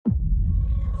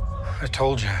I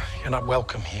told you, you're not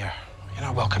welcome here. You're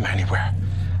not welcome anywhere.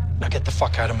 Now get the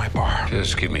fuck out of my bar.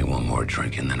 Just give me one more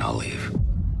drink and then I'll leave.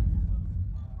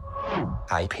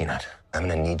 Hi, Peanut. I'm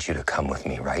gonna need you to come with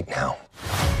me right now.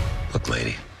 Look,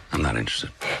 lady, I'm not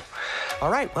interested. All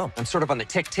right, well, I'm sort of on the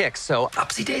tick-tick, so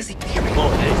upsy-daisy. Here we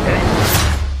go.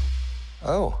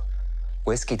 Oh,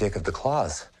 whiskey dick of the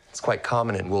claws. It's quite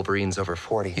common in wolverines over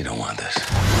 40. You don't want this.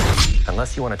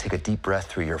 Unless you want to take a deep breath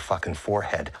through your fucking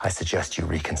forehead, I suggest you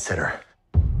reconsider.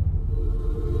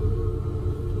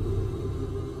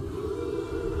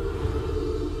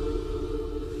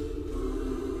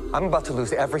 I'm about to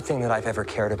lose everything that I've ever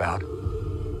cared about.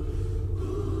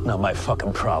 Not my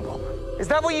fucking problem. Is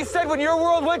that what you said when your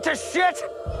world went to shit?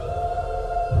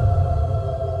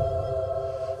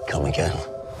 Come again.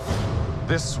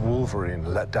 This Wolverine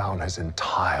let down his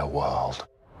entire world.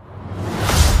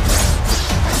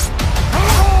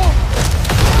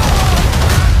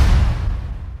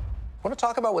 Want to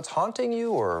talk about what's haunting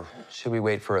you, or should we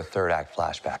wait for a third act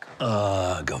flashback?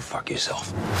 Go fuck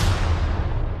yourself.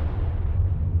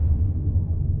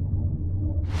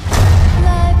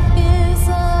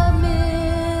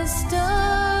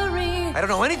 I don't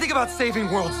know anything about saving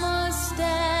worlds,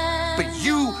 but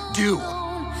you do.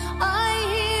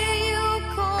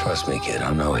 Trust me, kid,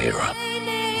 I'm no hero.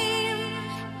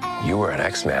 You were an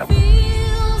X-Man.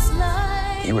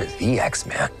 You were the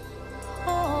X-Man.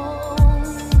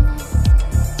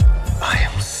 I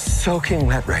am soaking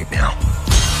wet right now.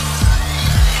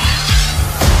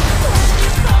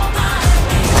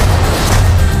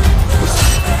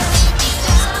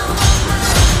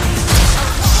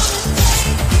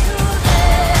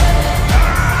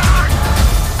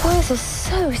 Boys are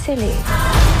so silly.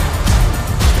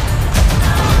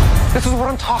 This is what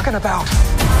I'm talking about.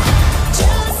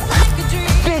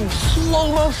 Big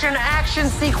slow motion action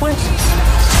sequence.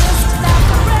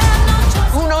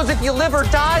 Who knows if you live or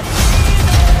die?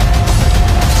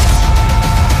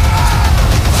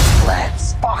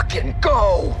 Let's fucking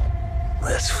go.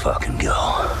 Let's fucking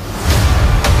go.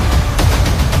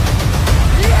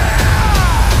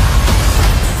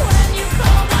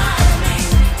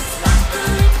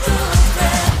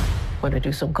 Want to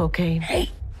do some cocaine? Hey,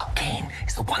 cocaine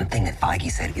is the one thing that Feige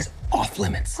said is off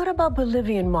limits. What about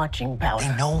Bolivian marching powder?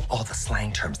 They know all the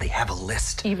slang terms. They have a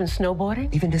list. Even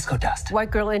snowboarding? Even disco dust.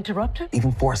 White girl interrupted?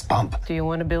 Even force bump. Do you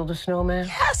want to build a snowman?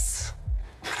 Yes!